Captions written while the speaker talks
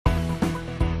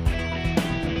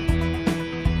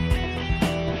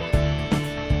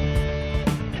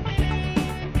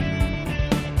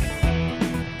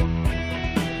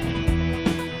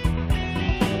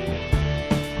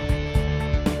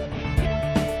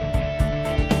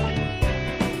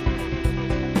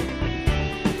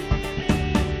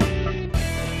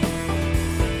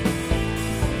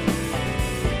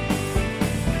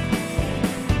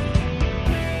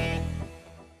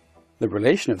The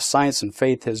relation of science and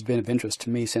faith has been of interest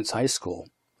to me since high school,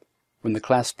 when the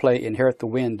class play Inherit the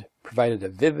Wind provided a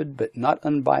vivid but not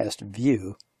unbiased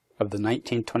view of the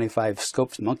 1925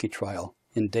 Scopes monkey trial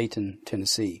in Dayton,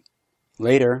 Tennessee.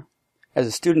 Later, as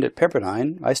a student at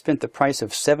Pepperdine, I spent the price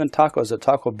of 7 tacos at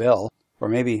Taco Bell, or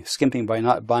maybe skimping by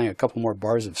not buying a couple more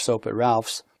bars of soap at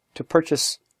Ralph's, to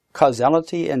purchase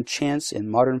Causality and Chance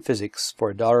in Modern Physics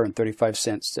for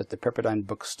 $1.35 at the Pepperdine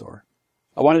bookstore.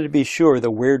 I wanted to be sure the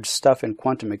weird stuff in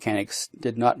quantum mechanics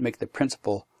did not make the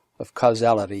principle of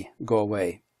causality go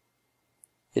away.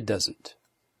 It doesn't.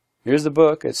 Here's the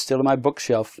book. It's still on my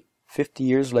bookshelf 50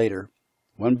 years later.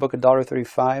 One book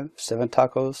 $1.35, 7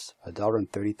 tacos,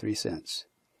 $1.33.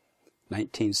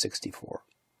 1964.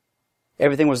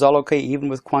 Everything was all okay even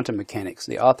with quantum mechanics.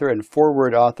 The author and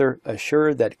foreword author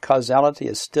assured that causality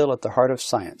is still at the heart of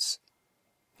science.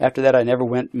 After that, I never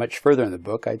went much further in the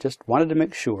book. I just wanted to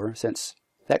make sure, since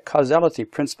that causality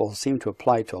principle seemed to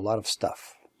apply to a lot of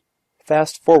stuff.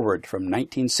 Fast forward from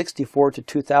 1964 to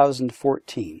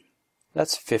 2014.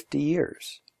 That's 50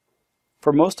 years.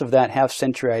 For most of that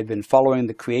half-century, I had been following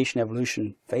the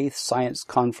creation-evolution faith-science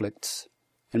conflicts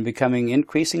and becoming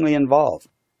increasingly involved.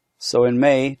 So in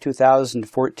May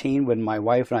 2014, when my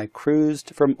wife and I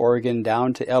cruised from Oregon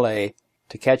down to L.A.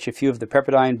 to catch a few of the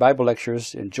Pepperdine Bible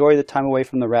lectures, enjoy the time away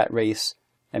from the rat race,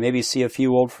 and maybe see a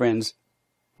few old friends,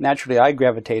 naturally I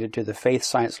gravitated to the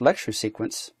faith-science lecture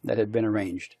sequence that had been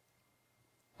arranged.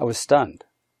 I was stunned.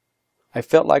 I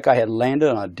felt like I had landed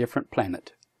on a different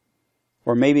planet.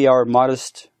 Or maybe our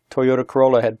modest Toyota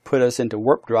Corolla had put us into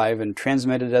warp drive and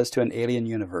transmitted us to an alien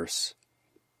universe.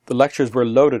 The lectures were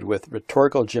loaded with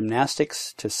rhetorical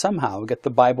gymnastics to somehow get the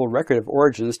Bible record of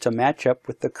origins to match up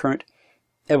with the current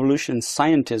evolution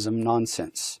scientism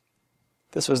nonsense.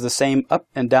 This was the same up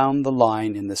and down the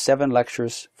line in the 7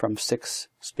 lectures from 6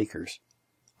 speakers.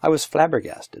 I was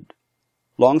flabbergasted.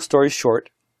 Long story short,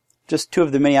 just 2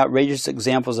 of the many outrageous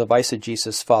examples of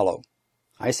eisegesis follow.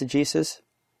 Eisegesis?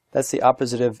 That's the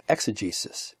opposite of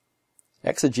exegesis.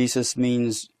 Exegesis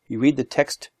means you read the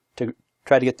text to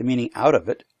try to get the meaning out of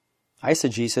it.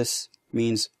 Eisegesis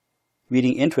means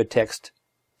reading into a text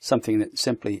something that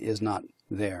simply is not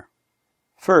there.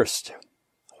 First,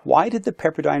 why did the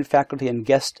Pepperdine faculty and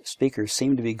guest speakers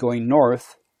seem to be going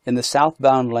north in the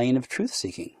southbound lane of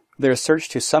truth-seeking? Their search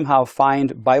to somehow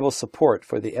find Bible support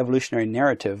for the evolutionary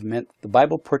narrative meant the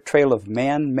Bible portrayal of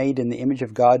man made in the image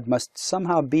of God must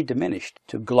somehow be diminished,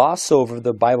 to gloss over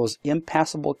the Bible's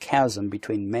impassable chasm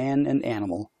between man and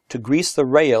animal, to grease the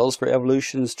rails for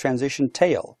evolution's transition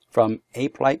tale from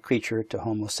ape-like creature to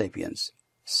Homo sapiens.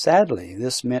 Sadly,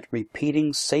 this meant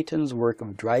repeating Satan's work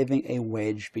of driving a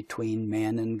wedge between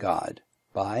man and God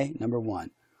by, number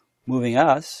 1, moving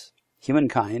us,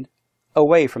 humankind,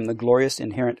 away from the glorious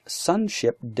inherent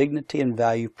sonship, dignity, and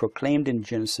value proclaimed in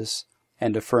Genesis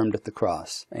and affirmed at the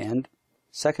cross. And,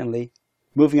 secondly,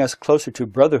 moving us closer to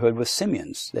brotherhood with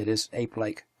simians, that is,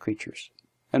 ape-like creatures.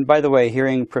 And by the way,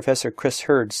 hearing Professor Chris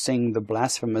Hurd sing the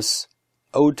blasphemous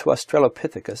Ode to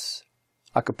Australopithecus,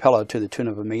 a cappella to the tune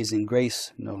of Amazing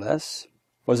Grace, no less,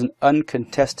 was an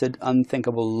uncontested,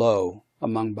 unthinkable low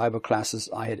among Bible classes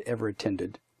I had ever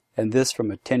attended, and this from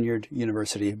a tenured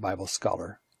university Bible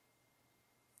scholar.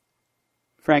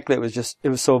 Frankly, it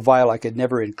was so vile I could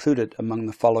never include it among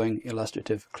the following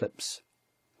illustrative clips.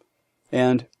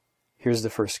 And here's the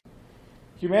first.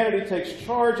 Humanity takes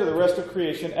charge of the rest of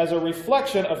creation as a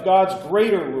reflection of God's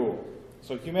greater rule.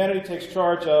 So humanity takes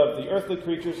charge of the earthly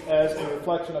creatures as a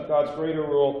reflection of God's greater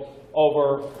rule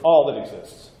over all that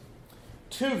exists.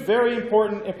 2 very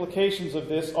important implications of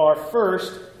this are,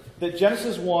 first, that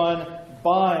Genesis 1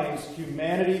 binds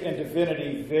humanity and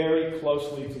divinity very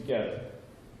closely together.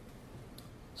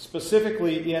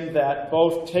 Specifically in that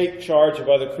both take charge of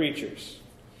other creatures.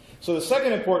 So the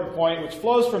second important point, which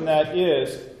flows from that,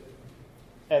 is,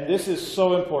 and this is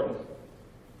so important,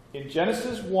 in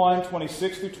Genesis 1,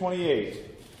 26 through 28,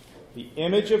 the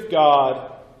image of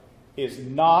God is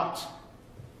not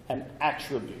an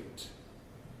attribute.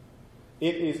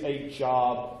 It is a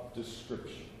job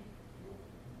description.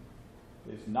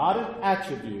 It is not an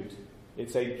attribute,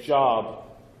 it's a job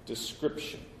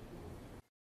description.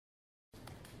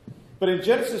 But in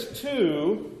Genesis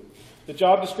 2, the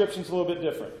job description is a little bit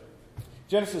different.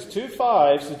 Genesis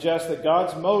 2:5 suggests that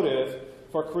God's motive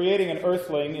for creating an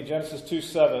earthling in Genesis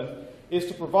 2:7 is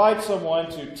to provide someone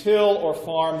to till or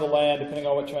farm the land, depending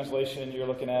on what translation you're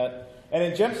looking at. And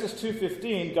in Genesis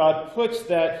 2:15, God puts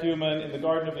that human in the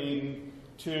Garden of Eden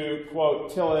to,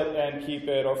 quote, till it and keep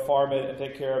it or farm it and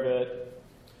take care of it.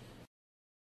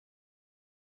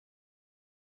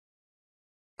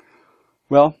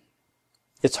 Well,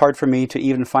 it's hard for me to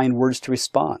even find words to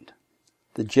respond.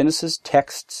 The Genesis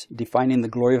texts defining the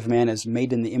glory of man as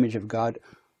made in the image of God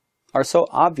are so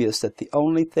obvious that the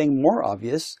only thing more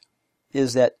obvious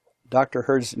is that Dr.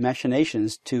 Hurd's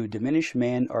machinations to diminish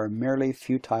man are merely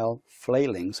futile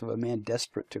flailings of a man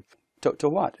desperate to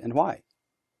what and why.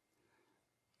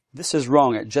 This is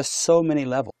wrong at just so many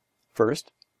levels.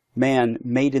 First, man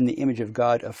made in the image of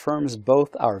God affirms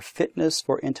both our fitness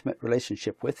for intimate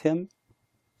relationship with Him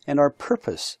and our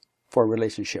purpose for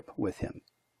relationship with Him.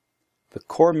 The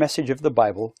core message of the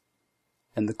Bible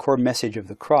and the core message of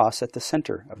the cross at the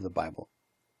center of the Bible.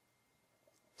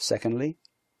 Secondly,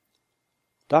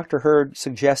 Dr. Hurd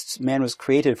suggests man was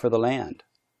created for the land.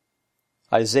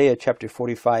 Isaiah chapter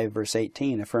 45 verse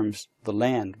 18 affirms the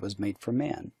land was made for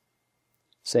man,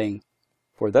 saying,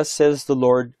 "For thus says the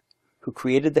Lord, who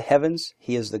created the heavens,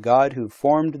 He is the God who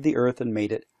formed the earth and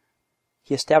made it.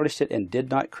 He established it and did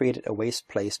not create it a waste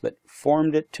place, but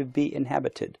formed it to be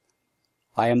inhabited.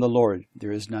 I am the Lord,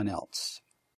 there is none else."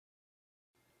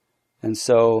 And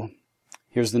so,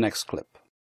 here's the next clip.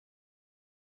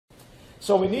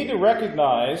 So we need to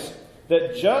recognize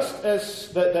that just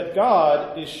as that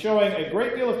God is showing a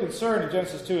great deal of concern in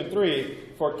Genesis 2 and 3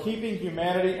 for keeping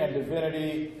humanity and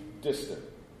divinity distant,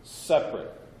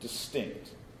 separate,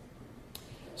 distinct.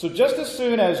 So just as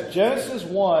soon as Genesis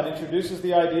 1 introduces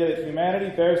the idea that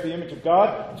humanity bears the image of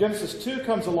God, Genesis 2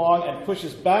 comes along and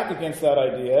pushes back against that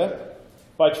idea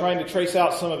by trying to trace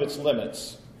out some of its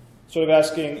limits. Sort of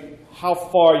asking, how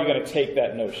far are you going to take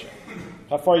that notion?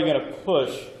 How far are you going to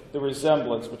push the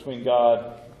resemblance between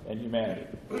God and humanity?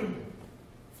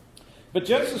 But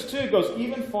Genesis 2 goes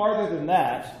even farther than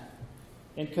that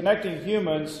in connecting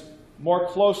humans more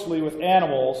closely with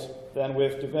animals than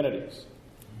with divinities.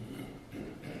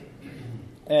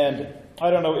 And I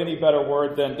don't know any better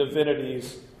word than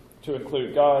divinities to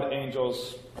include God,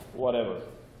 angels, whatever.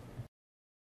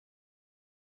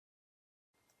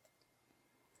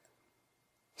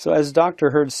 So as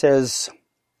Dr. Hurd says,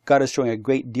 God is showing a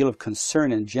great deal of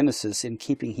concern in Genesis in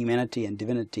keeping humanity and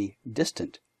divinity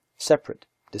distant, separate,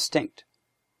 distinct.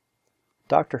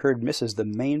 Dr. Hurd misses the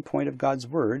main point of God's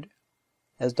Word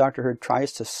as Dr. Hurd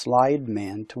tries to slide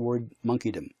man toward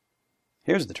monkeydom.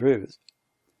 Here's the truth.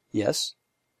 Yes,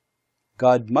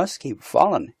 God must keep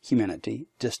fallen humanity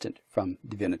distant from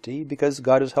divinity because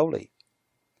God is holy.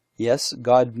 Yes,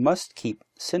 God must keep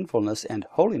sinfulness and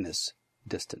holiness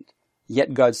distant.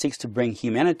 Yet God seeks to bring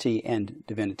humanity and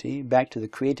divinity back to the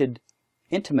created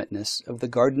intimateness of the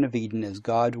Garden of Eden as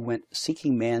God went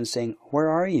seeking man, saying, "Where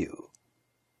are you?"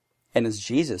 And as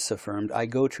Jesus affirmed, "I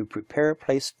go to prepare a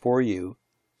place for you,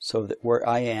 so that where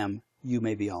I am, you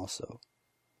may be also."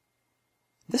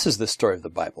 This is the story of the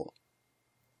Bible.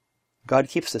 God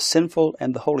keeps the sinful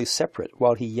and the holy separate,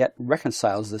 while He yet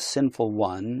reconciles the sinful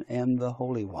one and the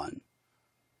holy one.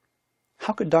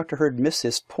 How could Dr. Hurd miss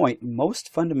this point most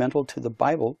fundamental to the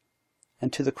Bible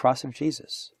and to the cross of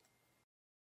Jesus?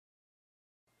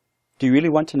 Do you really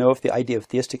want to know if the idea of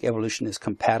theistic evolution is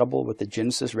compatible with the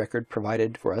Genesis record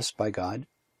provided for us by God?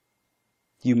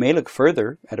 You may look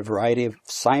further at a variety of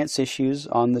science issues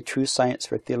on the True Science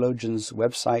for Theologians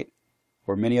website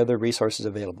or many other resources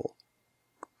available.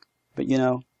 But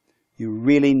you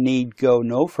really need go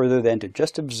no further than to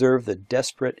just observe the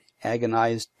desperate,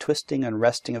 agonized twisting and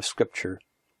wresting of Scripture,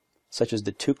 such as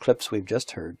the two clips we've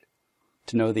just heard,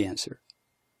 to know the answer.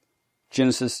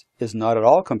 Genesis is not at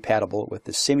all compatible with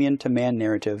the simian to man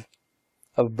narrative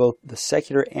of both the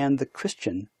secular and the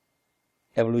Christian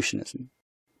evolutionism.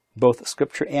 Both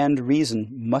Scripture and reason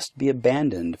must be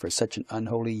abandoned for such an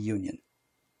unholy union.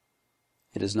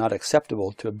 It is not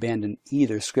acceptable to abandon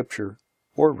either Scripture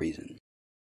or reason.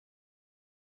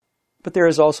 But there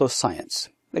is also science.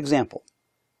 Example: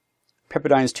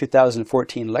 Pepperdine's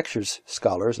 2014 lectures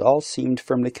scholars all seemed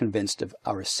firmly convinced of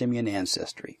our simian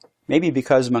ancestry. Maybe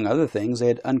because, among other things, they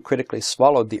had uncritically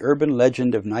swallowed the urban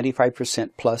legend of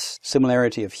 95% plus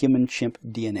similarity of human-chimp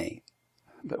DNA.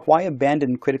 But why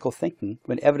abandon critical thinking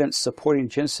when evidence supporting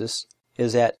Genesis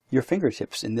is at your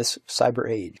fingertips in this cyber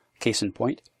age? Case in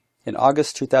point, in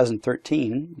August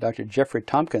 2013, Dr. Jeffrey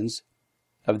Tompkins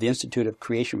of the Institute of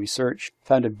Creation Research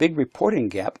found a big reporting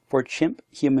gap for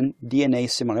chimp-human DNA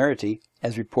similarity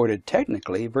as reported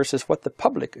technically versus what the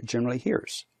public generally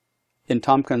hears. In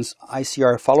Tompkins'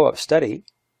 ICR follow-up study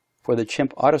for the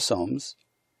chimp autosomes,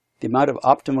 the amount of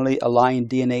optimally aligned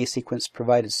DNA sequence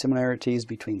provided similarities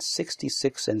between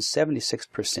 66 and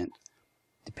 76%,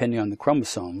 depending on the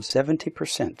chromosomes.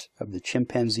 70% of the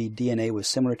chimpanzee DNA was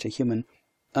similar to human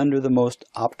under the most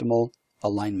optimal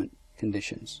alignment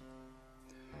conditions.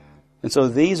 And so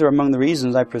these are among the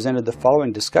reasons I presented the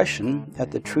following discussion at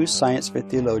the True Science for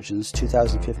Theologians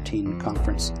 2015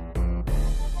 conference.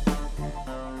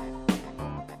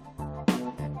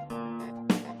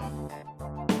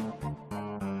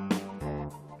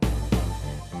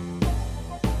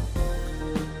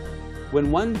 When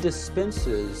one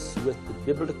dispenses with the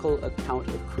biblical account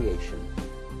of creation,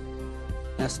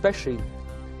 and especially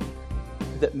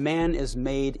that man is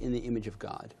made in the image of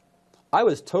God, I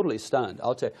was totally stunned.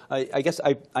 I'll tell you. I guess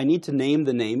I need to name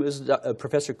the name. It was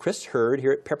Professor Chris Hurd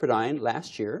here at Pepperdine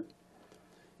last year.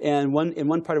 And in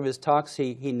one part of his talks,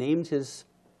 he named his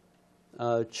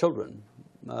children,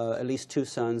 at least 2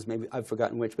 sons, maybe I've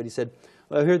forgotten which, but he said,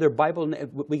 well, here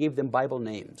we gave them Bible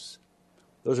names.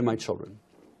 Those are my children.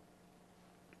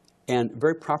 And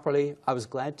very properly, I was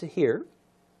glad to hear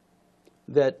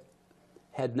that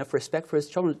had enough respect for his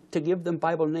children to give them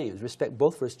Bible names, respect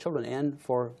both for his children and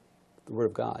for the Word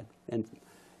of God,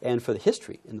 and for the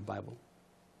history in the Bible.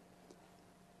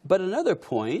 But another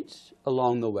point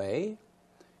along the way,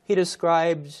 he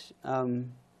described the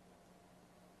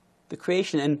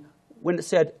creation, and when it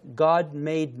said, God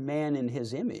made man in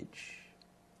his image,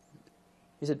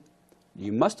 he said,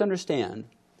 you must understand,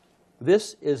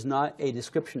 this is not a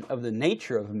description of the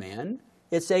nature of man,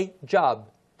 it's a job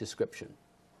description.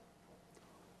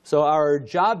 So our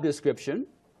job description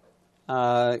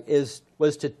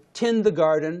was to tend the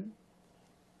garden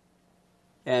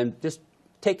and just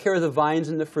take care of the vines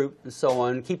and the fruit and so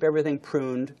on, keep everything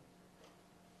pruned.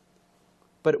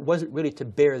 But it wasn't really to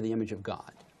bear the image of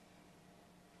God.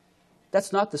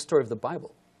 That's not the story of the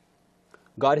Bible.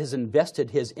 God has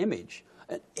invested his image.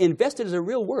 Invested is a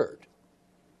real word.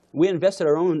 We invested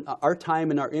our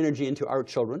time and our energy into our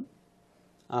children.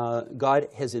 God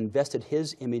has invested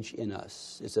his image in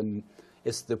us.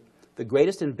 It's the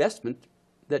greatest investment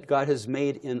that God has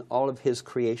made in all of his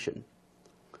creation.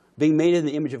 Being made in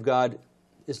the image of God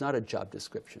is not a job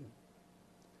description.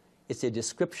 It's a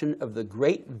description of the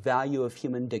great value of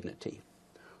human dignity.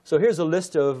 So here's a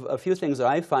list of a few things that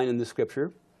I find in the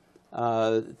Scripture.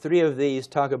 3 of these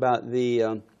talk about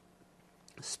the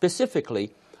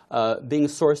specifically being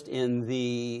sourced in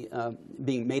the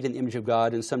being made in the image of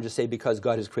God, and some just say because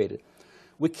God has created.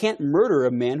 We can't murder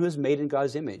a man who is made in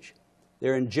God's image.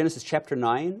 They're in Genesis chapter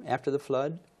 9, after the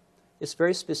flood. It's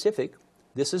very specific.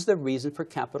 This is the reason for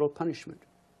capital punishment.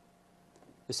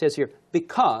 It says here,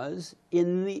 because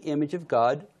in the image of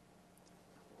God,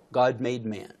 God made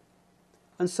man.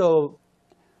 And so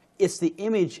it's the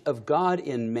image of God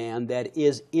in man that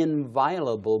is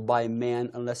inviolable by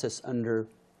man unless it's under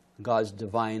God's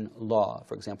divine law.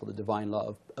 For example, the divine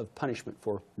law of punishment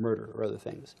for murder or other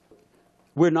things.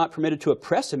 We're not permitted to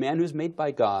oppress a man who's made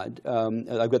by God.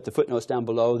 I've got the footnotes down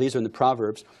below. These are in the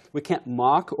Proverbs. We can't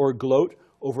mock or gloat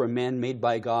over a man made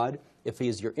by God. If he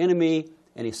is your enemy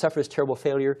and he suffers terrible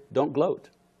failure, don't gloat.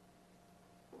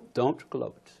 Don't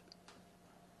gloat.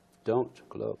 Don't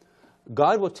gloat.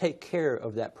 God will take care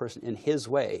of that person in his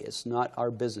way. It's not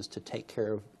our business to take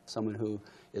care of someone who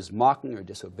is mocking or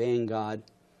disobeying God.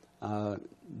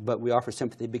 But we offer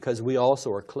sympathy because we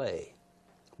also are clay.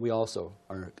 We also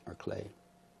are clay.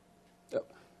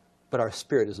 But our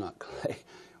spirit is not clay.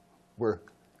 We're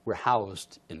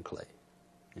housed in clay.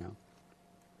 You know?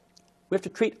 We have to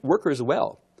treat workers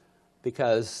well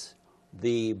because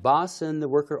the boss and the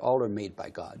worker all are made by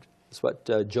God. That's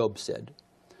what Job said.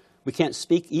 We can't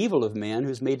speak evil of man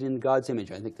who's made in God's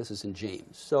image. I think this is in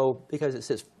James. So because it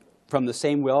says, from the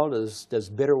same well does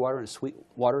bitter water and sweet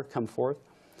water come forth.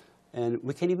 And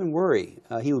we can't even worry.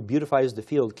 He who beautifies the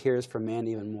field cares for man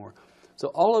even more. So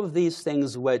all of these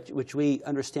things which we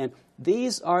understand,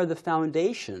 these are the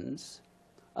foundations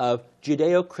of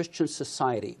Judeo-Christian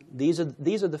society. These are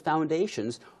the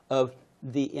foundations of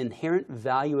the inherent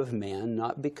value of man,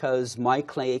 not because my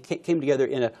clay came together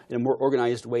in a more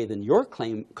organized way than your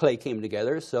clay came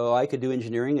together, so I could do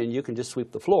engineering and you can just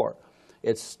sweep the floor.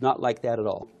 It's not like that at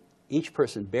all. Each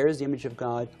person bears the image of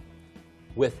God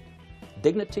with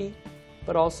dignity,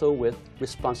 but also with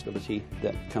responsibility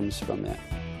that comes from that.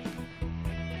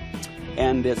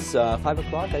 And it's 5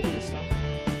 o'clock, I think it's